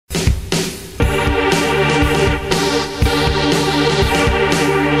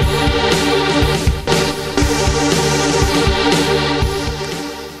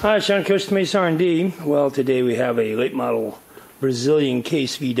Hi, Sean, Costa Mesa R&D. Well, today we have a late model Brazilian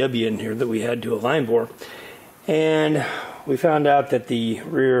case VW in here that we had to align for. And we found out that the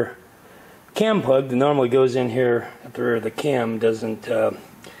rear cam plug that normally goes in here at the rear of the cam doesn't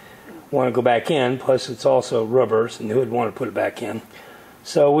want to go back in. Plus it's also rubber, so who would want to put it back in.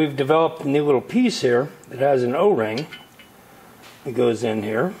 So we've developed a new little piece here that has an O-ring that goes in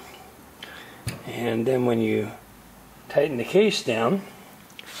here. And then when you tighten the case down,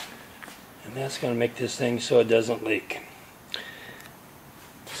 and that's going to make this thing so it doesn't leak.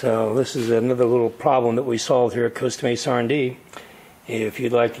 So this is another little problem that we solved here at Costa Mesa R&D. If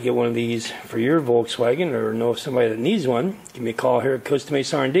you'd like to get one of these for your Volkswagen or know of somebody that needs one, give me a call here at Costa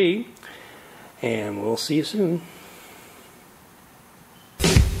Mesa R&D, and we'll see you soon.